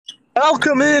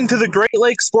Welcome into the Great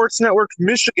Lakes Sports Network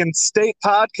Michigan State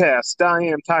podcast. I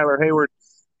am Tyler Hayward.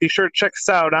 Be sure to check us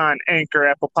out on Anchor,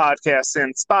 Apple Podcasts,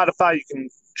 and Spotify. You can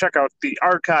check out the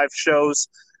archive shows,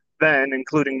 then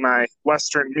including my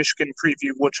Western Michigan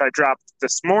preview, which I dropped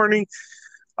this morning.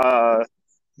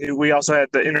 We also had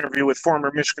the interview with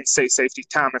former Michigan State safety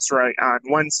Thomas Wright on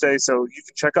Wednesday, so you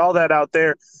can check all that out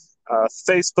there.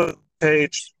 Facebook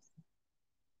page.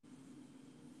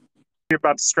 You're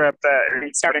about to scrap that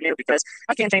and start anew because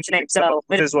I can't change the name. So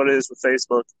it is what it is with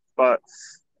Facebook. But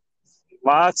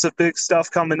lots of big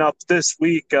stuff coming up this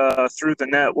week through the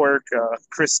network.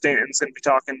 Chris Stanton's going to be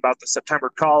talking about the September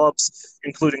call-ups,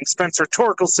 including Spencer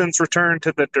Torkelson's return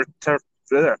to the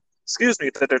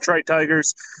Detroit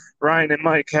Tigers. Ryan and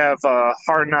Mike have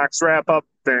Hard Knocks wrap-up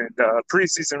and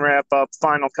preseason wrap-up,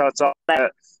 final cuts, all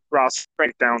that roster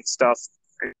breakdown stuff.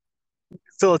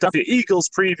 Philadelphia Eagles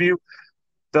preview.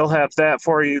 They'll have that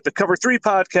for you. The Cover 3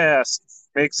 podcast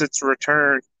makes its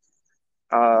return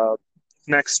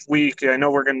next week. I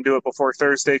know we're going to do it before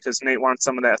Thursday because Nate wants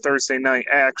some of that Thursday night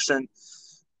action.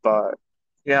 But,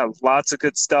 yeah, lots of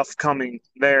good stuff coming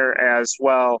there as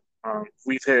well.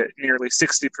 We've hit nearly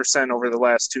 60% over the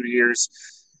last 2 years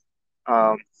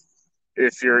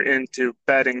if you're into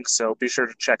betting, so be sure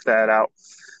to check that out.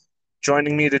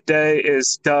 Joining me today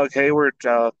is Doug Hayward.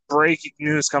 Breaking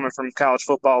news coming from college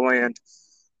football land.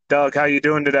 Doug, how you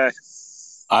doing today?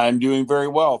 I'm doing very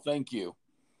well, thank you.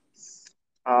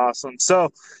 Awesome.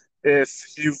 So,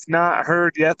 if you've not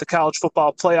heard yet, the College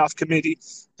Football Playoff Committee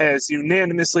has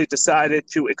unanimously decided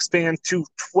to expand to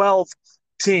 12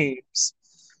 teams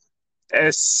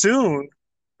as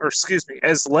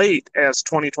late as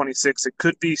 2026. It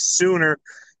could be sooner,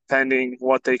 pending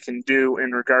what they can do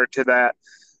in regard to that,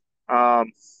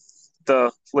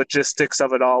 the logistics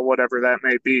of it all, whatever that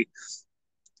may be.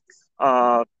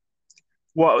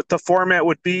 What the format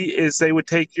would be is they would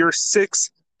take your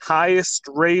 6 highest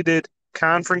rated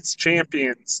conference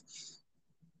champions,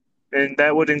 and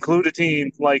that would include a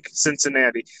team like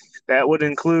Cincinnati. That would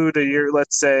include a year,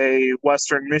 let's say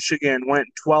Western Michigan went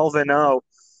 12-0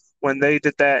 when they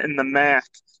did that in the MAC.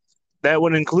 That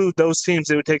would include those teams.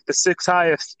 They would take the 6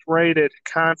 highest rated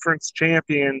conference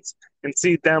champions and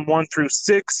seed them 1 through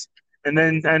 6, and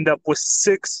then end up with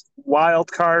 6 wild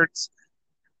cards.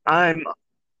 I'm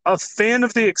a fan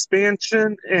of the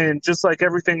expansion, and just like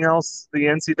everything else the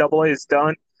NCAA has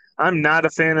done, I'm not a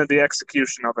fan of the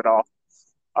execution of it all.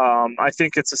 I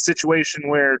think it's a situation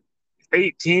where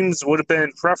 8 teams would have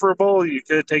been preferable. You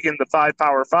could have taken the 5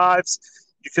 Power Fives.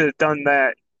 You could have done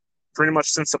that pretty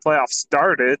much since the playoffs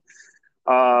started.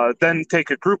 Then take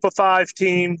a group of 5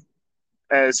 team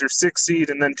as your 6th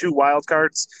seed and then 2 wild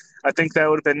cards. I think that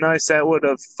would have been nice. That would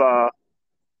have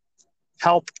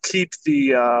helped keep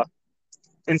the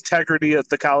integrity of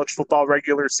the college football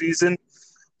regular season.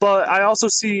 But I also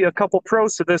see a couple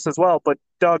pros to this as well. But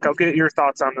Doug, I'll get your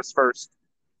thoughts on this first.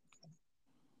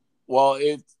 Well,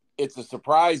 it's a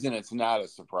surprise and it's not a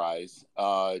surprise.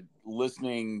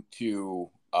 Listening to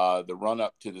the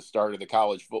run-up to the start of the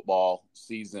college football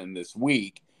season this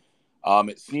week,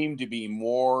 it seemed to be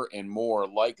more and more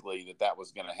likely that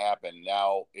was going to happen.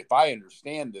 Now, if I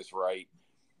understand this right,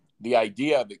 the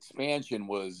idea of expansion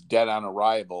was dead on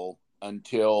arrival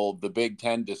until the Big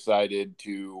Ten decided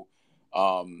to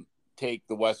take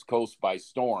the West Coast by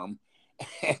storm.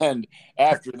 And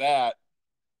after that,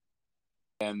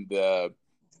 and the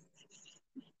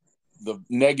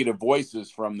negative voices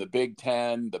from the Big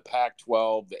Ten, the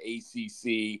Pac-12, the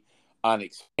ACC on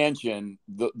expansion,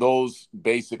 those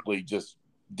basically just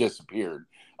disappeared.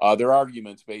 Their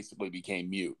arguments basically became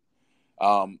mute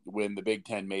when the Big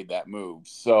Ten made that move.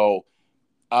 So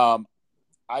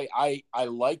I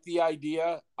like the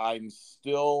idea. It's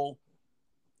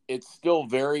still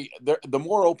very, the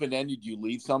more open-ended you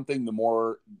leave something, the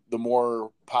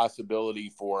more possibility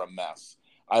for a mess.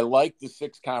 I like the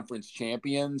 6 conference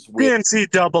champions. The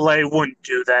NCAA wouldn't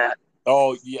do that.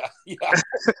 Oh, yeah.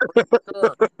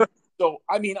 Sure. So,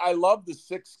 I mean, I love the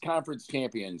 6 conference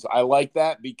champions. I like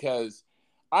that because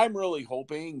I'm really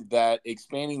hoping that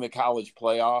expanding the college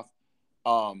playoff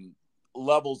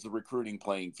levels the recruiting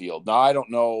playing field. Now, I don't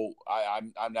know.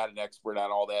 I'm not an expert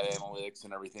on all that analytics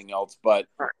and everything else, but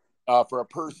for a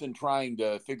person trying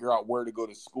to figure out where to go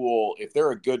to school, if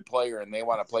they're a good player and they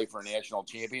want to play for a national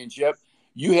championship,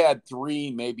 you had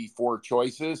 3, maybe 4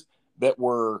 choices that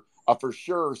were for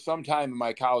sure sometime in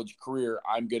my college career,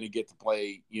 I'm going to get to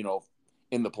play,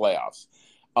 in the playoffs.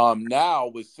 Now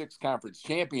with 6 conference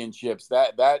championships,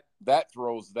 that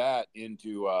throws that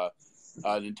into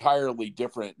an entirely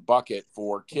different bucket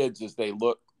for kids as they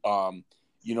look,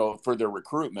 for their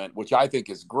recruitment, which I think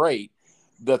is great.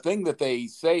 the thing that they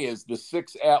say is the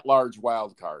 6 at-large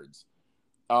wild cards.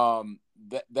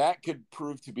 That could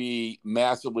prove to be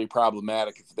massively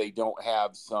problematic if they don't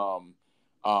have some,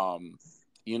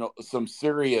 some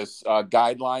serious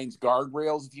guidelines,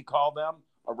 guardrails, if you call them,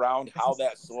 around how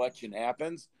that selection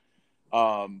happens.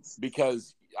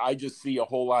 Because I just see a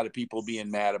whole lot of people being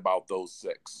mad about those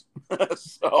 6.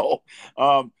 So,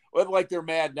 like they're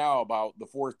mad now about the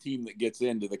 4th team that gets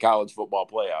into the college football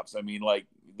playoffs. I mean, like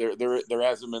there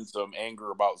hasn't been some anger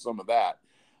about some of that.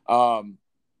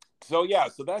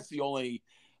 So that's the only.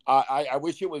 I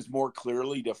wish it was more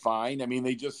clearly defined. I mean,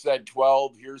 they just said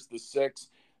 12. Here's the 6.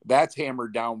 That's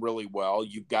hammered down really well.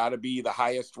 You've got to be the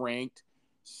highest ranked,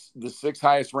 the 6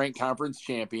 highest ranked conference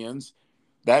champions.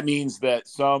 That means that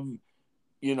some,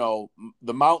 the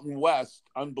Mountain West,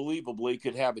 unbelievably,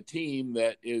 could have a team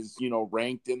that is,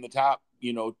 ranked in the top,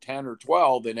 10 or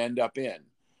 12 and end up in.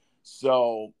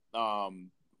 So, so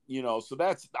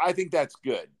I think that's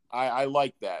good. I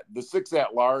like that. The 6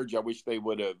 at large, I wish they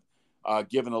would have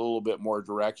given a little bit more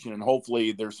direction, and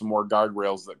hopefully there's some more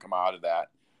guardrails that come out of that.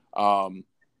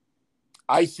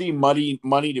 I see money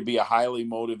to be a highly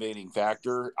motivating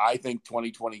factor. I think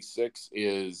 2026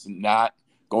 is not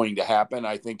going to happen.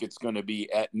 I think it's going to be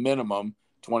at minimum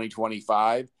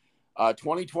 2025.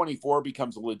 2024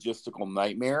 becomes a logistical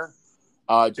nightmare,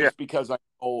 because I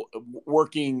know,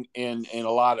 working in a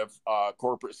lot of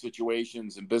corporate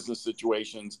situations and business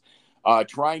situations,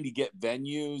 trying to get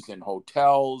venues and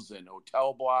hotels and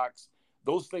hotel blocks,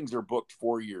 those things are booked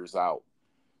 4 years out.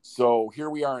 So here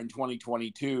we are in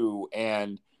 2022,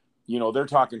 and they're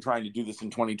trying to do this in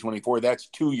 2024. That's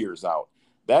 2 years out.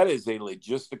 That is a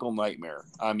logistical nightmare.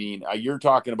 I mean, you're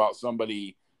talking about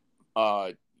somebody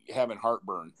having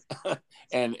heartburn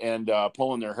and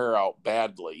pulling their hair out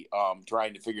badly,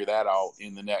 trying to figure that out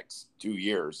in the next 2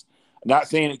 years. I'm not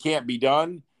saying it can't be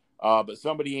done, but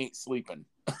somebody ain't sleeping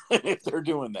if they're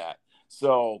doing that.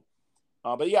 So,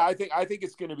 but yeah, I think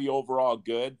it's going to be overall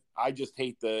good. I just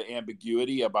hate the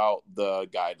ambiguity about the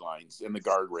guidelines and the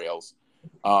guardrails.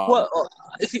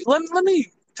 Let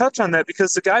me touch on that,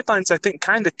 because the guidelines, I think,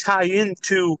 kind of tie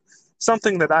into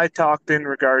something that I talked in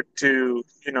regard to,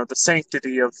 the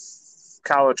sanctity of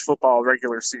college football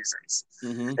regular seasons.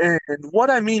 Mm-hmm. And what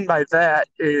I mean by that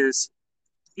is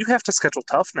you have to schedule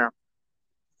tough now.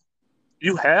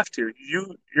 You have to.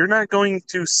 You're not going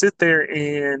to sit there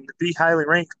and be highly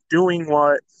ranked doing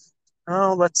what,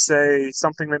 let's say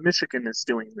something that Michigan is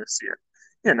doing this year.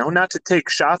 Not to take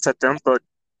shots at them, but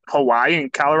Hawaii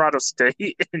and Colorado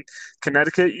State and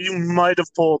Connecticut, you might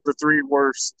have pulled the 3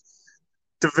 worst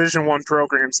Division I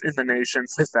programs in the nation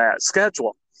with that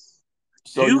schedule.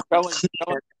 So you're telling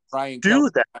Brian Kelly,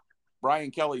 that. Brian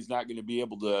Kelly's not going to be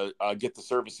able to get the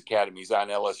service academies on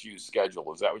LSU's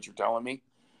schedule. Is that what you're telling me?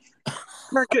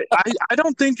 I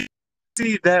don't think you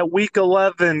see that Week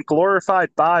 11 glorified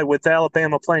bye with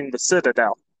Alabama playing the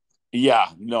Citadel. Yeah,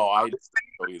 no, I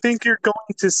think you're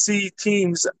going to see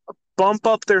teams bump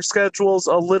up their schedules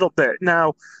a little bit.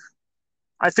 Now,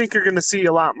 I think you're going to see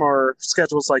a lot more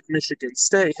schedules like Michigan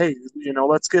State. Hey,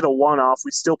 let's get a one-off.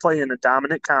 We still play in a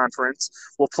dominant conference.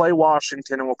 We'll play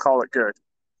Washington and we'll call it good.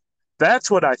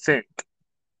 That's what I think.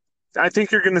 I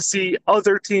think you're going to see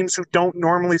other teams who don't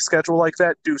normally schedule like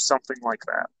that do something like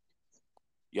that.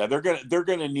 Yeah, they're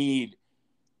going to need.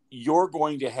 You're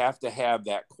going to have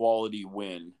that quality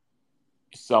win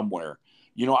somewhere.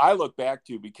 I look back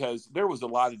to, because there was a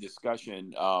lot of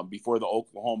discussion before the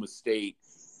Oklahoma State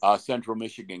Central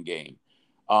Michigan game.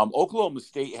 Oklahoma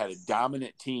State had a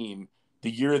dominant team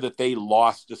the year that they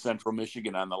lost to Central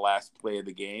Michigan on the last play of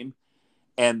the game,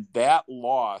 and that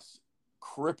loss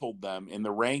crippled them in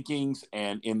the rankings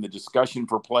and in the discussion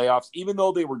for playoffs. Even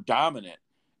though they were dominant,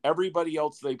 everybody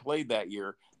else they played that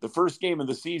year, the first game of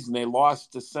the season, they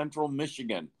lost to Central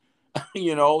Michigan.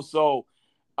 So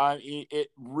it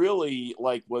really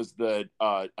was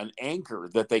an anchor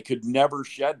that they could never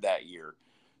shed that year.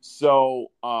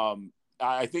 So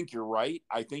I think you're right.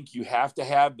 I think you have to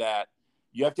have that.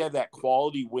 You have to have that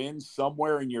quality win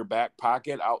somewhere in your back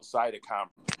pocket outside of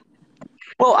conference.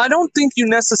 Well, I don't think you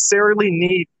necessarily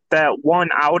need that one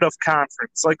out of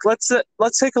conference. Like, let's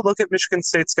take a look at Michigan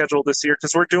State's schedule this year,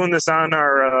 because we're doing this on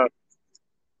our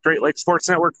Great Lakes Sports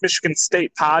Network Michigan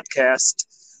State podcast.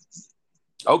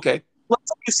 Okay. Let's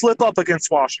say you slip up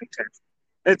against Washington.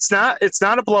 It's not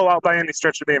a blowout by any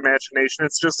stretch of the imagination.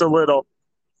 It's just a little.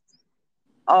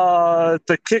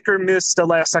 The kicker missed a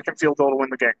last-second field goal to win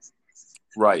the game.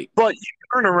 Right. But you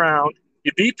turn around,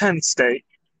 you beat Penn State,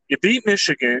 you beat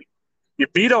Michigan, you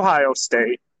beat Ohio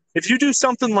State. If you do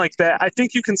something like that, I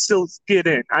think you can still get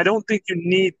in. I don't think you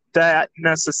need that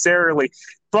necessarily.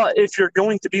 But if you're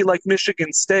going to be like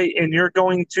Michigan State and you're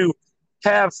going to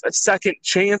have second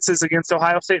chances against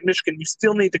Ohio State and Michigan, you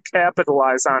still need to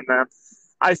capitalize on them.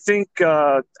 I think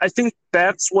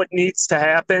that's what needs to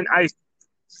happen.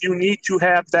 You need to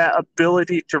have that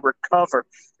ability to recover.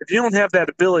 If you don't have that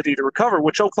ability to recover,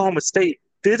 which Oklahoma State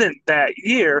didn't that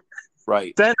year,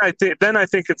 right. then I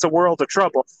think it's a world of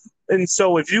trouble. And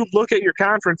so if you look at your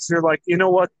conference, you're like, you know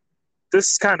what,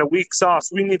 this is kind of weak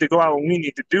sauce. We need to go out and we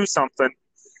need to do something.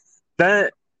 Then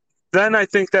I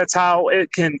think that's how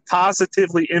it can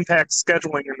positively impact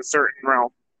scheduling in a certain realm.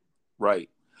 Right.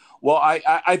 Well,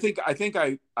 I think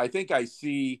I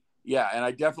see. Yeah, and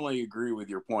I definitely agree with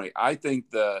your point. I'm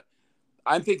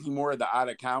thinking more of the out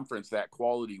of conference. That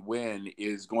quality win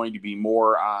is going to be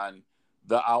more on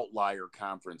the outlier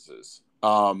conferences.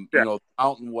 You know,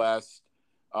 Mountain West.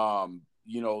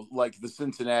 You know, like the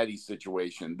Cincinnati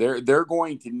situation. They're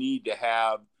going to need to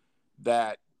have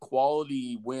that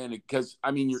quality win because I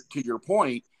mean, to your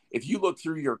point, if you look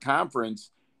through your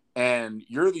conference and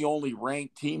you're the only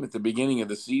ranked team at the beginning of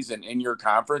the season in your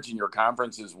conference and your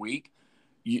conference is weak,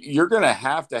 you're going to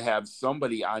have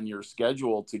somebody on your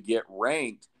schedule to get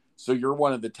ranked so you're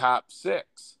one of the top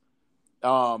 6,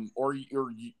 or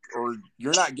you're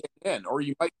not getting in, or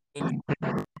you might get in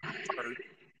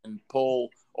and pull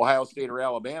Ohio State or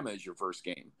Alabama as your first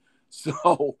game.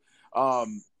 So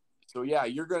yeah,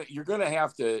 you're gonna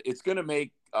have to. It's gonna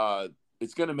put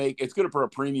a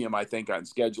premium, I think, on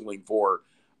scheduling for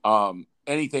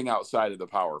anything outside of the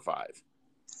Power 5.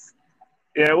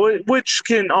 Yeah, which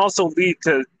can also lead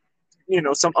to, you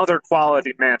know, some other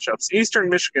quality matchups. Eastern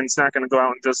Michigan's not going to go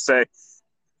out and just say,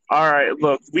 all right,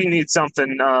 look, we need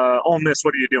something. Ole Miss,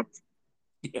 what are you doing?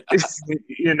 Yeah.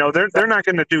 You know, they're not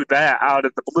going to do that out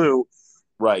of the blue.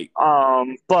 Right.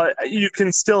 But you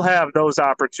can still have those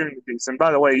opportunities. And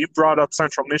by the way, you brought up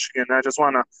Central Michigan. I just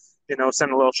want to, you know,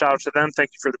 send a little shout out to them.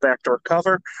 Thank you for the backdoor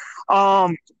cover.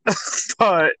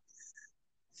 But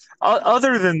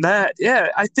other than that, yeah,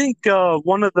 I think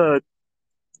one of the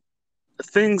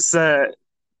things that,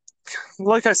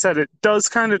 like I said, it does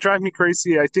kind of drive me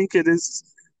crazy. I think it is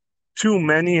too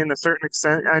many in a certain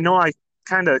extent. I know I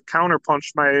kind of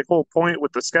counterpunched my whole point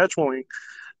with the scheduling,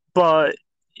 but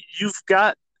you've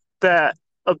got that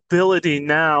ability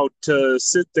now to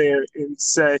sit there and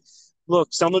say,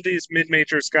 look, some of these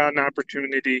mid-majors got an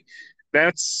opportunity.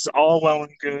 That's all well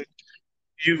and good.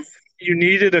 You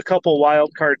needed a couple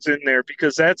wild cards in there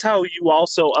because that's how you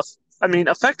also, I mean,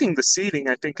 affecting the seeding,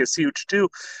 I think, is huge too.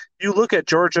 You look at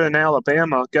Georgia and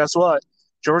Alabama, guess what?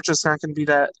 Georgia's not going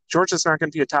to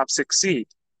be a top 6 seed.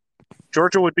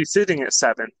 Georgia would be sitting at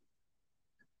 7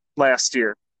 last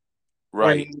year.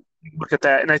 Right. When you look at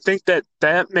that, and I think that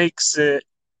makes it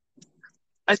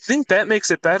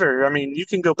better. I mean, you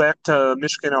can go back to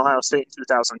Michigan, Ohio State in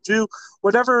 2002,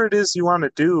 whatever it is you want to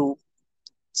do.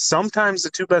 Sometimes the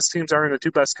 2 best teams are in the 2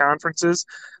 best conferences,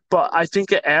 but I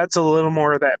think it adds a little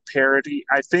more of that parity.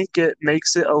 I think it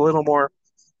makes it a little more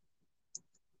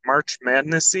March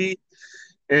Madness-y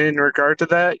in regard to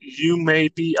that. You may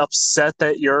be upset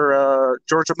that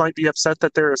Georgia might be upset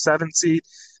that they're a 7 seed.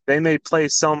 They may play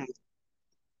some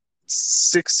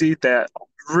 6 seed that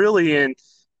really in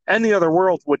any other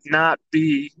world would not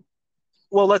be.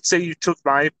 Well, let's say you took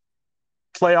my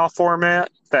playoff format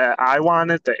that I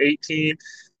wanted, the 18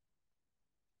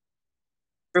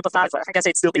 group of 5. I guess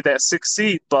it'd still be that 6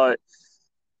 seed, but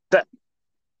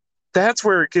that's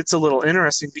where it gets a little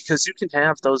interesting because you can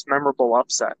have those memorable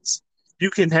upsets. You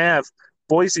can have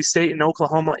Boise State and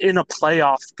Oklahoma in a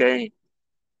playoff game.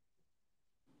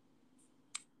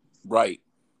 Right.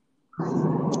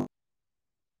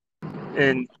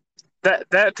 And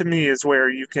that to me is where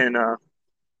you can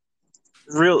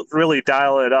really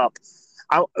dial it up.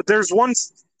 There's one,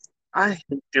 I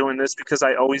hate doing this because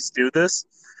I always do this.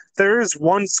 There is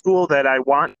one school that I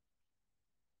want,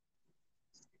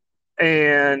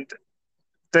 and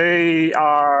they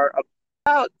are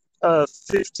about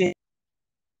 15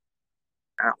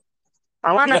 now.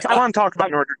 I want to talk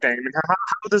about Notre Dame and how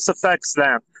this affects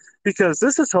them, because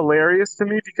this is hilarious to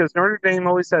me, because Notre Dame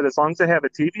always said as long as they have a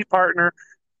TV partner,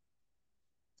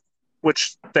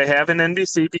 which they have in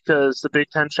NBC because the Big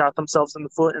Ten shot themselves in the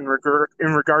foot in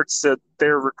regards to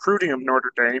their recruiting of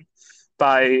Notre Dame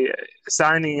by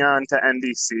signing on to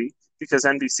NBC, because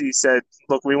NBC said,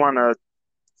 look, we want a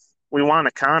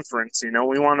conference, you know,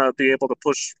 we want to be able to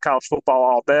push college football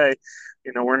all day.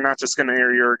 You know, we're not just going to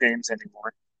air your games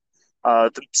anymore.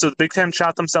 So the Big Ten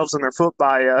shot themselves in their foot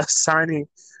by signing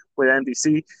with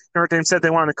NBC. Notre Dame said they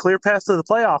want a clear path to the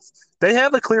playoff. They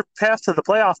have a clear path to the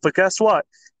playoff, but guess what?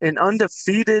 An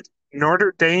undefeated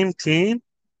Notre Dame team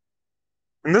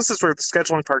and this is where the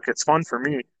scheduling part gets fun for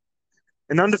me.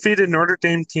 An undefeated Notre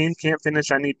Dame team can't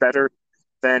finish any better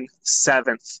than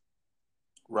seventh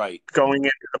Right. going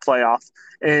into the playoff.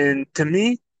 And to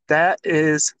me, that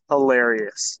is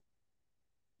hilarious.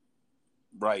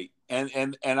 Right.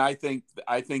 And I think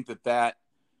that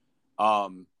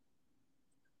um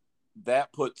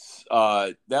that puts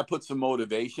some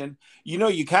motivation.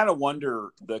 You kind of wonder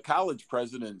the college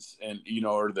presidents and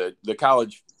or the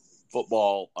college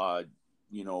football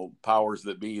powers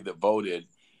that be that voted.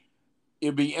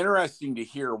 It'd be interesting to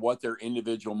hear what their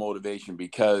individual motivation,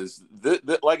 because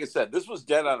like I said, this was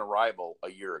dead on arrival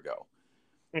a year ago.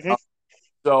 Mm-hmm.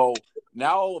 So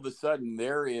now all of a sudden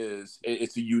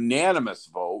it's a unanimous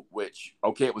vote, which,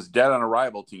 okay, it was dead on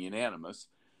arrival to unanimous.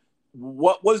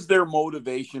 What was their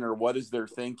motivation, or what is their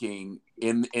thinking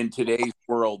in today's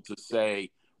world to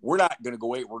say, we're not going to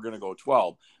go 8, we're going to go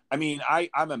 12? I mean,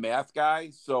 I'm a math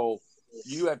guy, so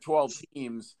you have 12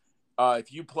 teams.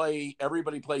 If you play,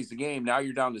 everybody plays the game, now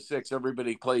you're down to 6.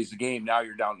 Everybody plays the game, now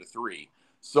you're down to 3.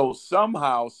 So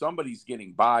somehow somebody's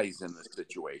getting buys in this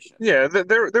situation. Yeah,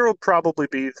 there will probably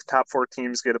be the top 4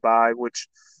 teams get a bye, which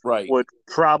Right. would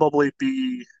probably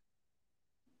be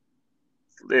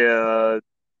the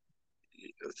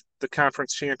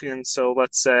conference champions. So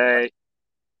let's say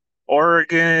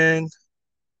Oregon,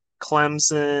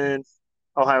 Clemson,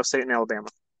 Ohio State, and Alabama.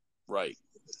 Right.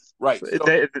 Right. So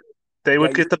they yeah,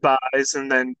 would get the buys,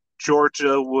 and then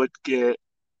Georgia would get,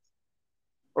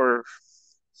 or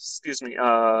excuse me,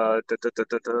 trying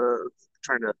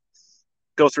to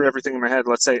go through everything in my head.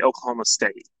 Let's say Oklahoma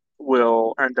State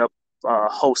will end up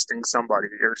hosting somebody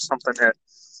or something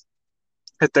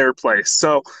at their place.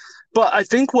 So, but I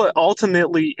think what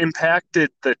ultimately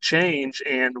impacted the change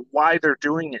and why they're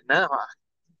doing it now,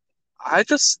 I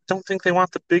just don't think they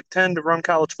want the Big Ten to run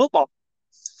college football.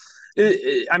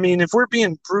 I mean, if we're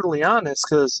being brutally honest,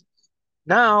 because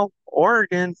now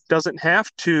Oregon doesn't have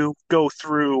to go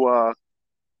through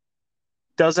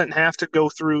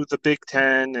the Big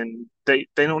Ten, and they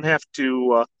don't have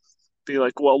to be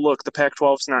like, well, look, the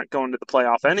Pac-12 is not going to the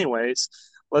playoff anyways.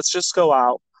 Let's just go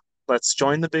out. Let's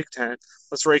join the Big Ten.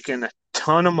 Let's rake in a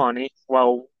ton of money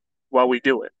while we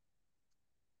do it.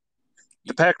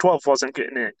 The Pac-12 wasn't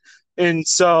getting in, and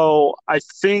so I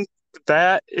think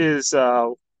that is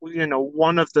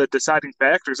one of the deciding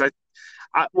factors.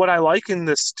 What I like in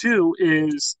this too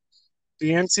is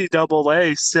the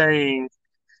NCAA saying,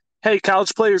 "Hey,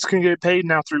 college players can get paid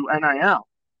now through NIL."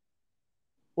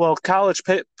 Well,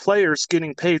 players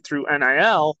getting paid through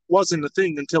NIL wasn't a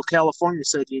thing until California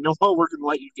said, "You know what, we're going to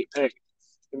let you get paid."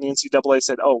 And the NCAA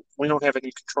said, "Oh, we don't have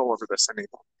any control over this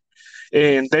anymore."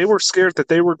 And they were scared that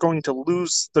they were going to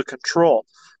lose the control.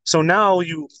 So now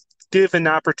you give an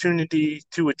opportunity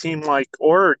to a team like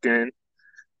Oregon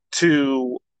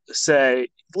to say,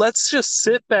 let's just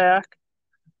sit back.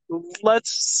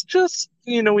 Let's just,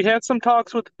 we had some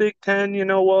talks with the Big Ten. You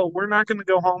know what? We're not going to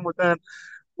go home with them.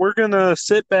 We're going to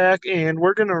sit back and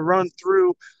we're going to run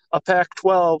through a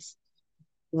Pac-12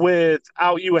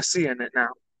 without USC in it now,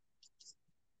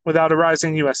 without a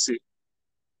rising USC.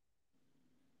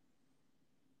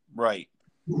 Right.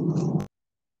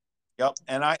 Yep.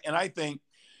 And I think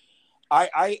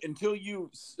I until you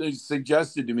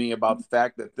suggested to me about the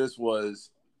fact that this was,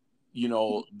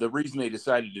 the reason they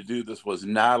decided to do this was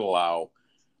not allow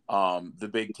the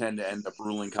Big Ten to end up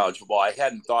ruling college football. I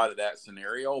hadn't thought of that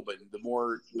scenario, but the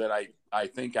more that I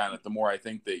think on it, the more I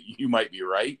think that you might be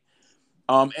right.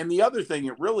 And the other thing,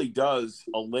 it really does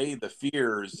allay the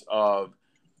fears of,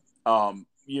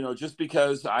 just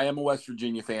because I am a West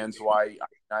Virginia fan, so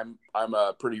I'm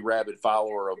a pretty rabid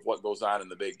follower of what goes on in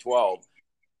the Big 12.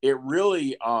 It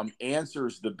really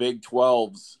answers the Big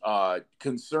 12's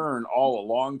concern all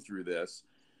along through this,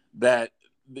 that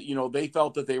they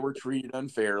felt that they were treated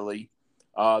unfairly.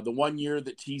 The one year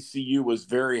that TCU was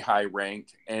very high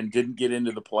ranked and didn't get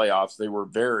into the playoffs,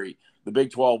 the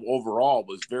Big 12 overall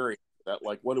was very, that,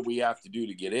 like, what do we have to do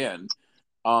to get in?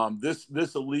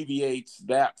 This alleviates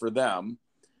that for them.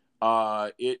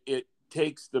 It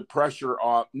takes the pressure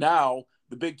off. Now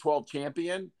the Big 12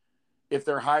 champion, if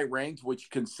they're high ranked, which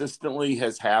consistently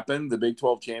has happened, the Big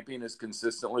 12 champion has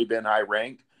consistently been high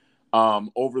ranked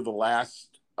over the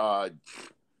last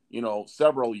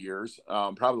several years,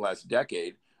 probably last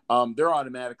decade. They're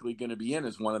automatically going to be in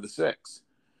as one of the 6.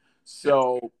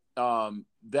 So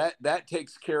that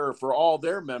takes care, for all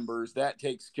their members, that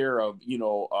takes care of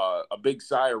a big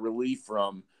sigh of relief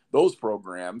from those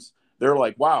programs. They're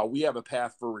like, wow, we have a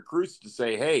path for recruits to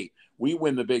say, hey, we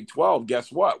win the Big 12. Guess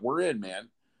what? We're in, man.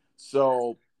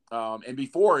 So, and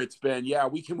before it's been, yeah,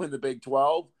 we can win the Big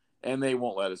 12, and they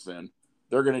won't let us in.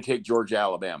 They're going to take Georgia,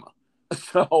 Alabama.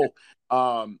 So,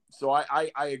 I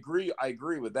agree. I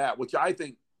agree with that, which I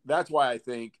think that's why I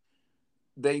think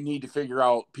they need to figure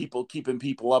out people keeping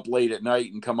people up late at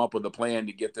night and come up with a plan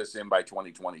to get this in by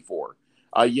 2024.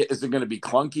 Is it going to be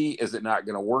clunky? Is it not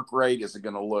going to work right? Is it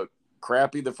going to look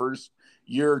crappy the first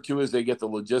year or two as they get the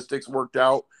logistics worked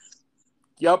out?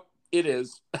 Yep, it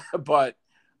is. But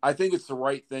I think it's the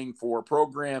right thing for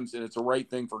programs, and it's the right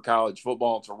thing for college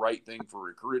football. It's the right thing for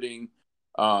recruiting,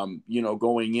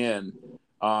 going in.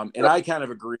 And I kind of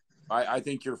agree. I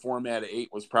think your format of 8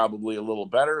 was probably a little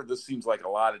better. This seems like a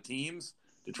lot of teams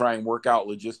to try and work out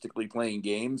logistically playing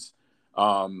games.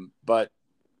 But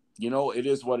it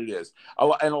is what it is.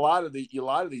 And a lot of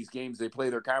these games, they play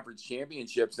their conference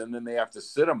championships, and then they have to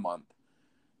sit a month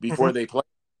before they play.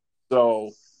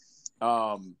 So,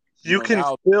 you can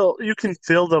now, fill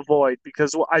the void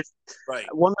because right.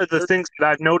 One of the things that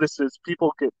I've noticed is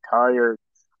people get tired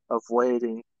of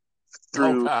waiting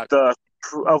through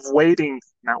wading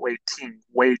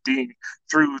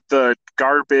through the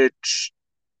garbage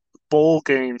bowl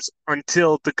games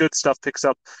until the good stuff picks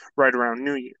up right around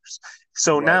New Year's.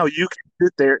 So Right. now you can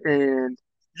sit there and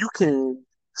you can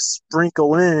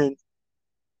sprinkle in,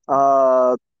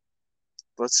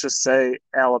 let's just say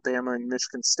Alabama and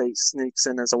Michigan State sneaks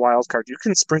in as a wild card. You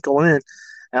can sprinkle in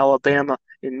Alabama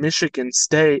and Michigan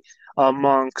State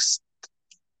amongst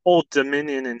Old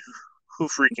Dominion, and who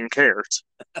freaking cares?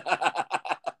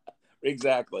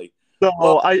 Exactly. So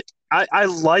Well, I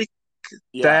like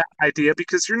yeah. that idea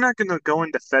because you're not going to go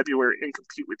into February and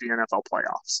compete with the NFL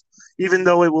playoffs. Even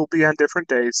though it will be on different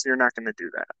days, you're not going to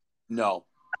do that. No.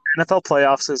 NFL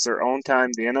playoffs is their own time.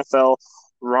 The NFL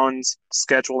runs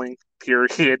scheduling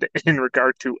period in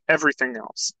regard to everything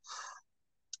else.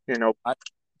 You know, I,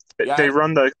 they yeah,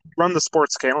 run the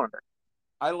sports calendar.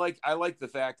 I like the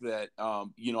fact that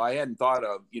I hadn't thought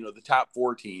of the top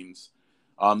 4 teams,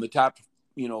 the top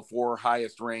 4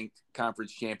 highest ranked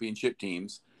conference championship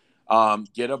teams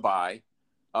get a bye.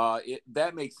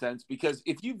 That makes sense because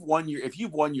if you've won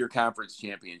your conference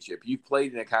championship, you've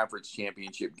played in a conference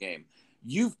championship game,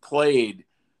 you've played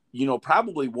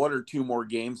probably 1 or 2 more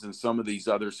games than some of these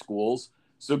other schools.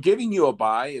 So giving you a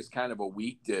bye is kind of a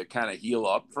week to kind of heal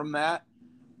up from that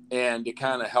and to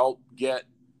kind of help get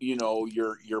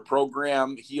your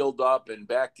program healed up and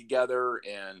back together,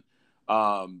 and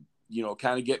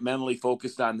kind of get mentally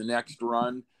focused on the next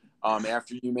run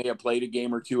after you may have played a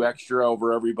game or 2 extra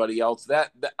over everybody else.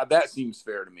 That seems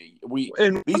fair to me.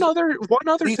 And These one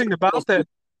other these thing are about that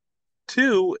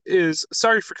too is,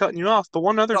 sorry for cutting you off, but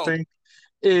one other no, thing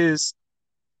is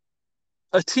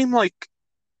a team like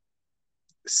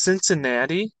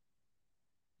Cincinnati,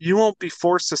 you won't be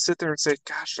forced to sit there and say,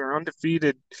 "Gosh, they're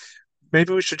undefeated.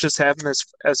 Maybe we should just have them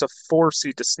as a 4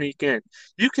 seed to sneak in."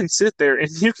 You can sit there and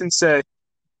you can say,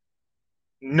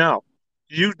 "No,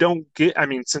 you don't get." I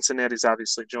mean, Cincinnati's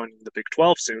obviously joining the Big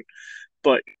 12 soon,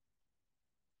 but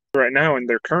right now in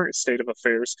their current state of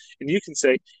affairs, and you can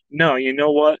say, "No, you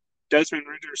know what? Desmond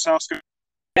Ridder, South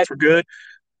Carolina, for good."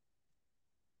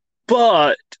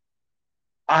 But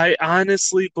I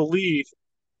honestly believe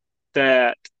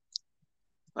that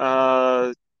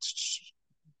uh,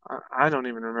 I don't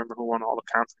even remember who won all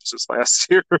the conferences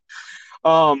last year.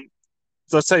 Um,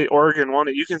 let's say Oregon won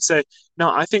it. You can say,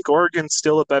 no, I think Oregon's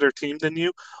still a better team than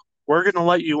you. We're going to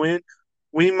let you in.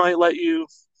 We might let you,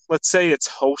 let's say it's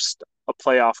host a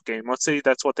playoff game. Let's say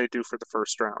that's what they do for the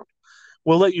first round.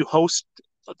 We'll let you host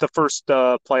the first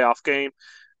playoff game,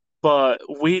 but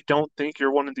we don't think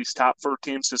you're one of these top 4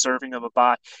 teams deserving of a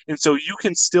bye. And so you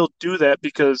can still do that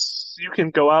because you can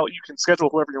go out, you can schedule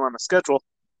whoever you want to schedule.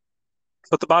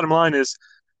 But the bottom line is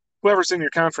whoever's in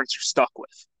your conference, you're stuck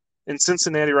with. And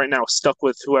Cincinnati right now is stuck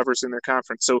with whoever's in their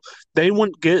conference. So they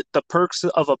wouldn't get the perks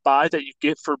of a bye that you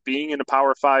get for being in a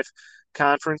Power 5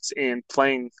 conference and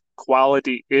playing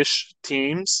quality-ish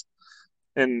teams.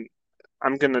 And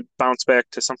I'm going to bounce back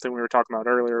to something we were talking about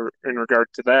earlier in regard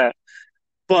to that.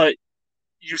 But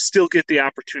you still get the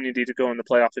opportunity to go in the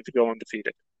playoff if you go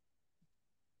undefeated.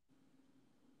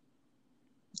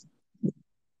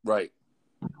 right.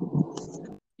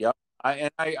 Yep.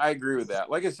 I agree with that.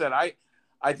 Like I said,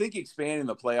 I think expanding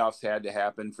the playoffs had to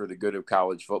happen for the good of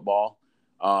college football.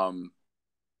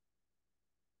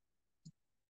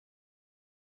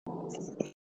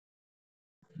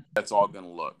 That's all going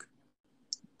to look.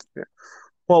 Yeah.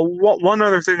 Well, one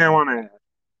other thing I want to add.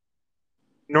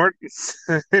 North,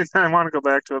 I want to go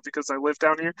back to it because I live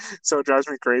down here, so it drives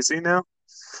me crazy now.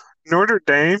 Notre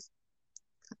Dame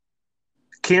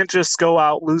can't just go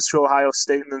out, lose to Ohio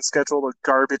State, and then schedule the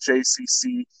garbage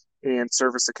ACC and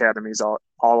service academies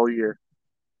all year.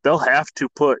 they'll have to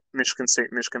put Michigan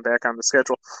State, Michigan back on the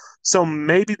schedule. So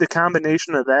maybe the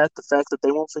combination of that, the fact that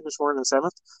they won't finish more than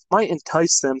seventh, might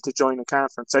entice them to join a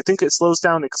conference. I think it slows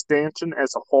down expansion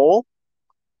as a whole,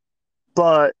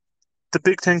 but the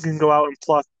Big Ten can go out and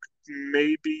pluck.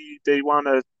 Maybe they want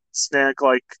to snag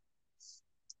like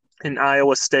in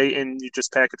Iowa State, and you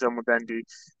just package them with ND,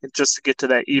 and just to get to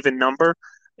that even number.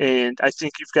 And I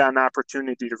think you've got an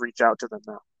opportunity to reach out to them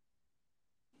now.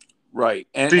 Right.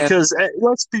 And Because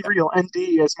let's be real,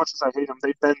 ND, as much as I hate them,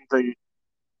 they've been the,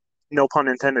 no pun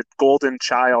intended, golden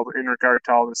child in regard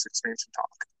to all this expansion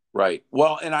talk. right.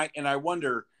 Well, and I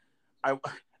wonder, I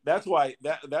that's why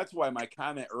my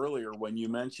comment earlier when you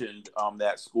mentioned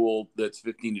that school that's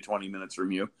 15 to 20 minutes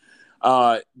from you,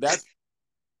 that's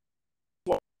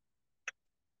what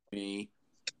me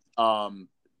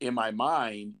in my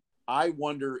mind. I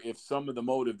wonder if some of the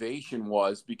motivation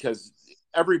was because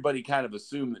everybody kind of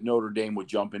assumed that Notre Dame would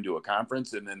jump into a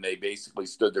conference, and then they basically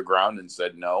stood their ground and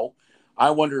said no.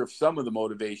 I wonder if some of the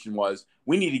motivation was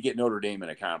we need to get Notre Dame in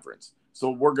a conference.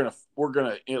 So we're gonna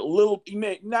a little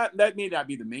not that may not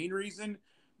be the main reason,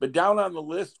 but down on the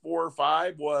list 4 or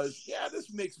 5 was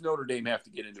this makes Notre Dame have to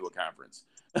get into a conference.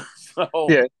 So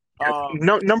Yeah.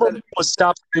 No, number one was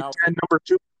stop the Big Ten. Number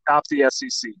two, stop the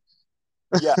SEC.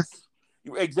 Yes,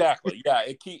 exactly. Yeah,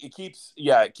 it keeps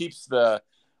the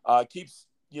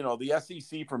the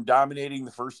SEC from dominating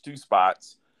the first 2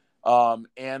 spots.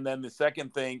 And then the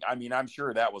second thing, I mean, I'm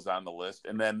sure that was on the list.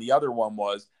 And then the other one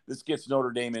was this gets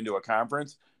Notre Dame into a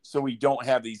conference, so we don't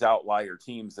have these outlier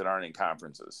teams that aren't in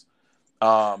conferences.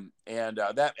 That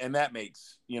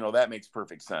makes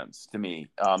perfect sense to me.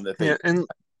 That they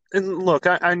and look,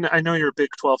 I know you're a Big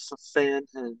 12 fan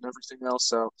and everything else,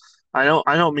 so I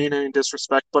don't mean any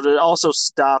disrespect, but it also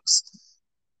stops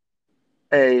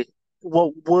a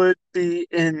what would be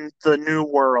in the new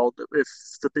world if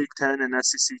the Big Ten and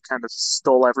SEC kind of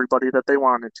stole everybody that they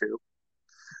wanted to.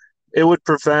 It would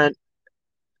prevent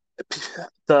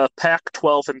the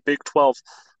Pac-12 and Big 12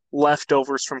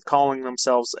 leftovers from calling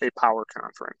themselves a power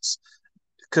conference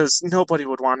because nobody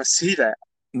would want to see that.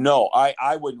 No,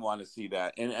 I wouldn't want to see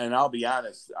that. And I'll be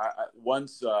honest,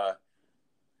 once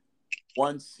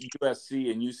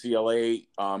USC and UCLA,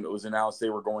 it was announced they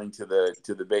were going to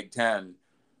the Big Ten.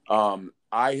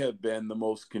 I have been the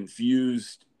most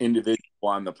confused individual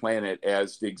on the planet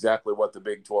as to exactly what the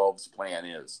Big 12's plan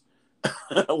is.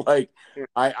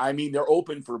 I mean, they're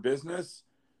open for business,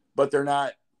 but they're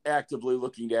not actively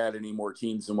looking to add any more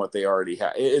teams than what they already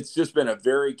have. It's just been a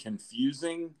very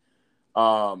confusing,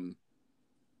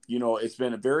 it's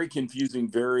been a very confusing,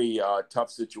 very tough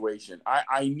situation.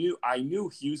 I knew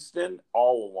Houston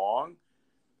all along.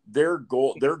 Their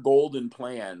golden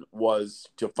plan was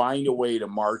to find a way to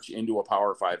march into a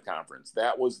Power 5 conference.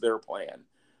 That was their plan.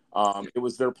 It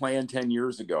was their plan 10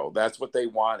 years ago. That's what they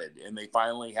wanted, and they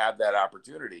finally had that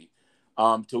opportunity.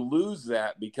 To lose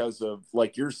that because of,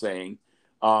 like you're saying,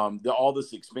 all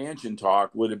this expansion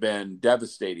talk would have been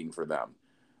devastating for them.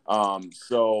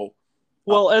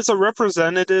 Well, as a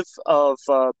representative of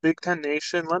Big Ten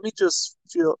Nation, let me just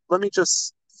feel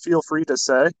free to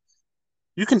say,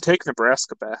 you can take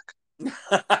Nebraska back.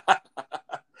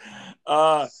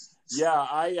 I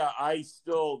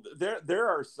still there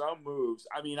are some moves.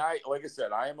 I mean, like I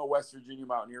said, I am a West Virginia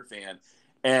Mountaineer fan,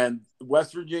 and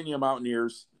West Virginia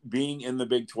Mountaineers being in the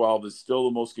Big 12 is still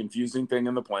the most confusing thing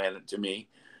on the planet to me.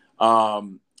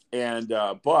 Wait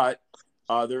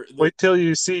till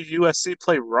you see USC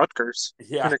play Rutgers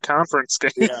in a conference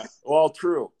game. Yeah, well,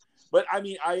 true. But I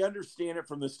mean, I understand it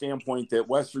from the standpoint that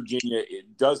West Virginia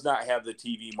does not have the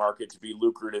TV market to be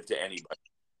lucrative to anybody.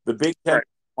 The Big Ten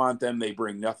want them; they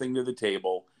bring nothing to the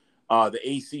table. The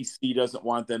ACC doesn't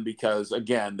want them because,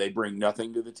 again, they bring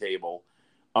nothing to the table.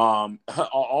 All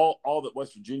that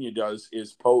West Virginia does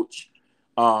is poach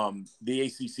the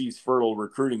ACC's fertile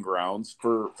recruiting grounds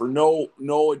for no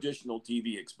additional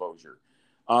TV exposure.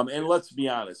 And let's be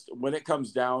honest, when it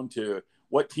comes down to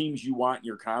what teams you want in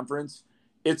your conference,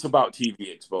 it's about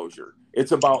TV exposure.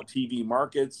 It's about TV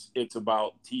markets. It's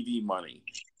about TV money.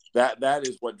 That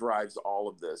is what drives all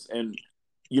of this. And,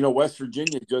 West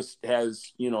Virginia just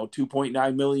has,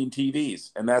 2.9 million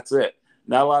TVs, and that's it.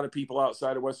 Not a lot of people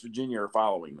outside of West Virginia are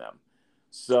following them.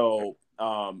 So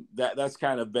that's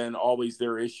kind of been always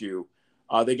their issue.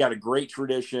 They got a great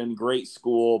tradition, great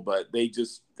school, but they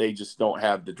just don't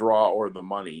have the draw or the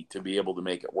money to be able to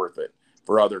make it worth it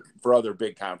for other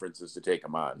big conferences to take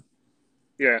them on.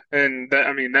 Yeah, and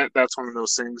that's one of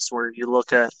those things where you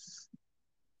look at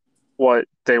what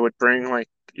they would bring, like,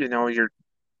 you're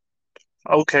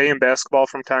okay in basketball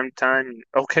from time to time,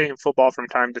 okay in football from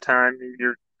time to time,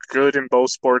 you're good in both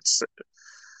sports.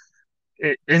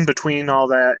 in between all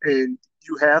that, and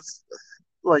you have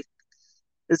like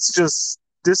it's just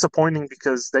disappointing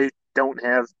because they don't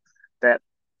have that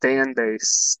fan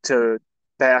base to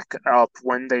back up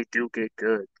when they do get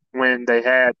good. When they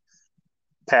had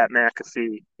Pat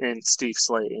McAfee and Steve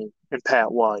Slayton and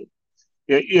Pat White,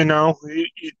 you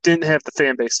didn't have the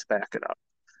fan base to back it up.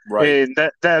 Right. And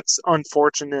that's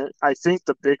unfortunate. I think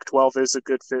the Big 12 is a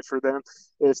good fit for them.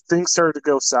 If things started to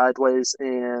go sideways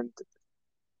and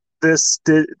this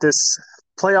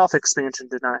playoff expansion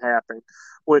did not happen,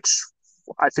 which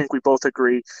I think we both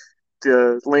agree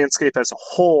the landscape as a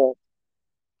whole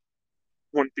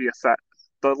wouldn't be affected.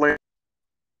 The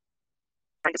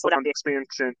landscape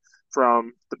expansion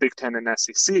from the Big Ten and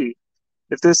SEC.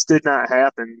 If this did not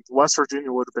happen, West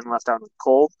Virginia would have been left out in the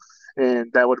cold,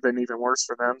 and that would have been even worse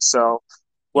for them. So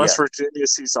Yeah. West Virginia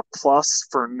sees a plus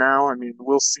for now. I mean,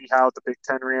 we'll see how the Big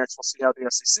Ten reacts. We'll see how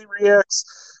the SEC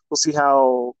reacts. We'll see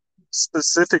how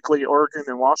specifically Oregon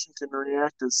and Washington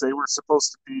react, as they were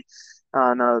supposed to be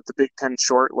on the Big Ten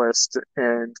short list,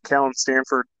 and Cal and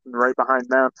Stanford right behind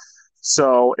them.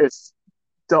 So if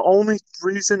the only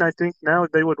reason I think now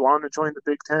they would want to join the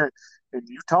Big Ten, and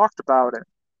you talked about it,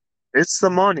 it's the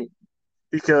money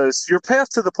because your path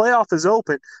to the playoff is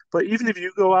open. But even if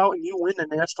you go out and you win a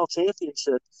national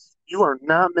championship, you are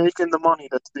not making the money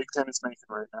that the Big Ten is making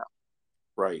right now.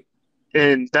 Right.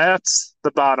 And that's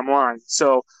the bottom line.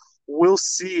 So we'll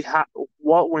see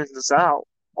what wins out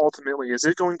ultimately. Is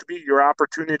it going to be your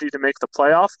opportunity to make the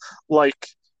playoff like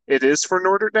it is for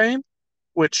Notre Dame,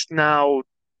 which now,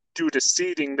 due to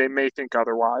seeding, they may think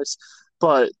otherwise.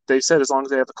 But they said as long as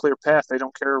they have a clear path, they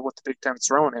don't care what the Big Ten's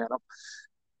throwing at them.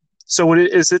 So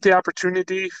is it the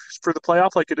opportunity for the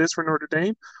playoff like it is for Notre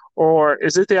Dame? Or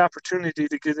is it the opportunity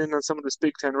to get in on some of this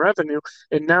Big Ten revenue?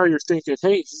 And now you're thinking,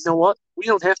 hey, you know what? We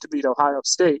don't have to beat Ohio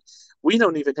State. We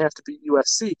don't even have to beat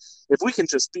USC. If we can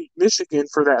just beat Michigan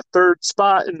for that third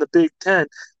spot in the Big Ten,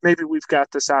 maybe we've got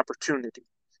this opportunity.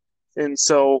 And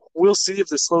so we'll see if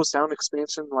this slows down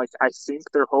expansion like I think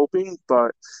they're hoping.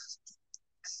 But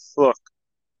look,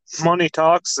 money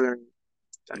talks, and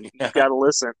you got to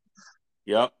listen.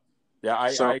 Yep. Yeah,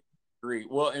 So, I agree.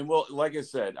 Well, like I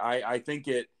said, I think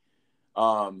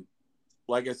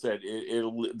like I said,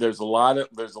 there's a lot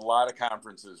of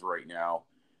conferences right now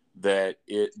that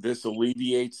this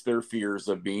alleviates their fears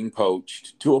of being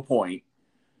poached to a point.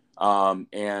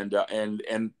 And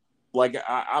like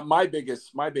my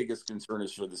biggest concern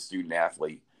is for the student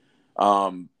athlete. I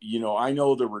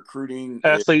know the recruiting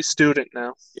athlete student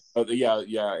now.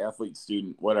 yeah, athlete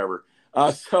student, whatever.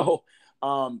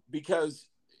 Because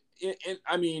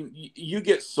I mean, you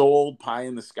get sold pie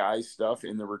in the sky stuff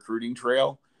in the recruiting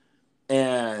trail,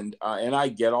 and I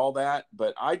get all that,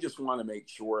 but I just want to make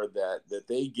sure that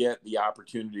they get the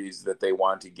opportunities that they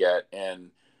want to get, and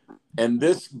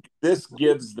this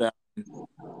gives them,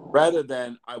 rather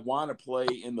than I want to play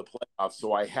in the playoffs,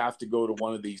 so I have to go to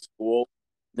one of these schools.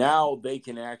 Now they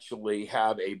can actually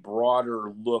have a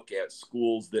broader look at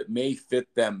schools that may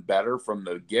fit them better from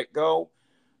the get-go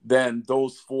than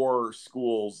those four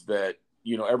schools that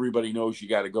everybody knows you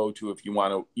got to go to if you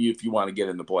want to get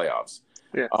in the playoffs.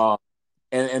 Yeah.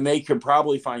 And they can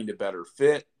probably find a better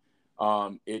fit.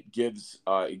 It gives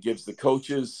the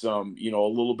coaches some a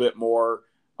little bit more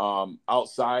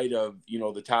outside of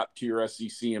the top tier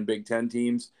SEC and Big Ten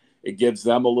teams. It gives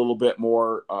them a little bit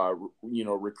more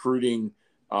recruiting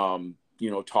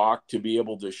talk to be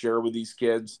able to share with these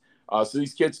kids. So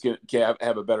these kids can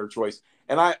have a better choice.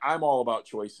 And I'm all about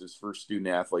choices for student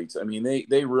athletes. I mean,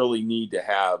 they really need to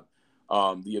have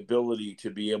the ability to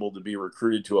be able to be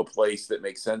recruited to a place that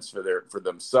makes sense for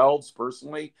themselves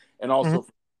personally, and also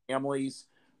for families.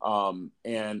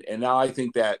 And now I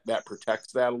think that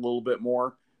protects that a little bit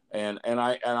more. And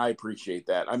I appreciate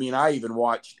that. I mean, I even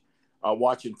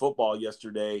watching football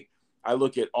yesterday. I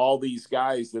look at all these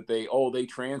guys that they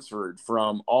transferred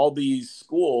from all these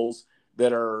schools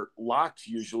that are locked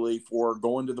usually for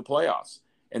going to the playoffs.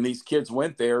 And these kids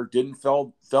went there, didn't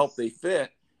felt they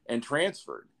fit, and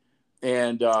transferred.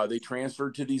 And they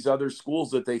transferred to these other schools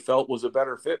that they felt was a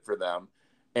better fit for them.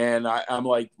 And I'm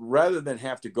like, rather than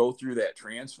have to go through that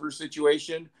transfer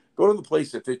situation, go to the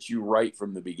place that fits you right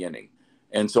from the beginning.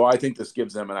 And so I think this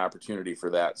gives them an opportunity for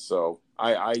that. So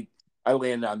I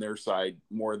land on their side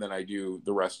more than I do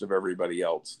the rest of everybody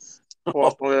else.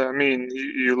 Well, I mean,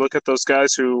 you look at those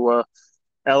guys who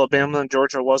Alabama and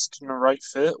Georgia wasn't the right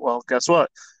fit. Well, guess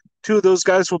what? Two of those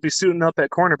guys will be suiting up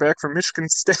at cornerback for Michigan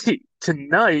State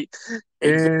tonight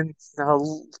in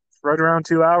right around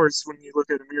 2 hours when you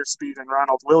look at Amir Speed and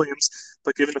Ronald Williams.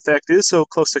 But given the fact it is so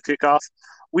close to kickoff,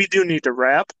 we do need to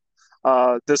wrap.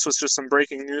 This was just some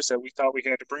breaking news that we thought we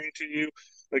had to bring to you.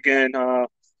 Again, our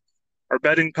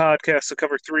betting podcast, The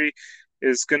Cover 3,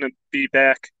 is going to be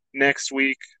back next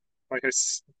week.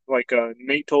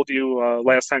 Nate told you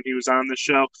last time he was on the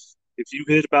show, if you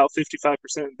hit about 55%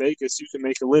 in Vegas, you can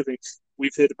make a living.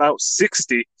 We've hit about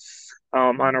 60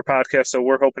 on our podcast, so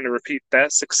we're hoping to repeat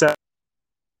that success.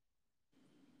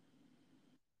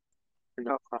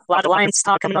 A lot of Lions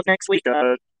talk coming up next week.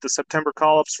 The September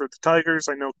call-ups for the Tigers.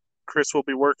 I know Chris will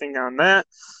be working on that.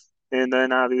 And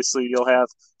then obviously you'll have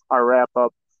our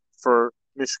wrap-up for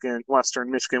Michigan,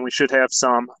 Western Michigan. We should have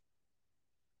some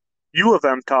U of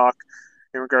M talk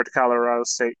in regard to Colorado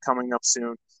State coming up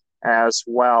soon as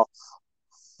well.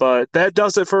 But that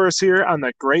does it for us here on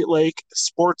the Great Lake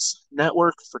Sports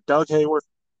Network. For Doug Hayward,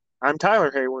 I'm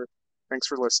Tyler Hayward. Thanks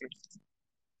for listening.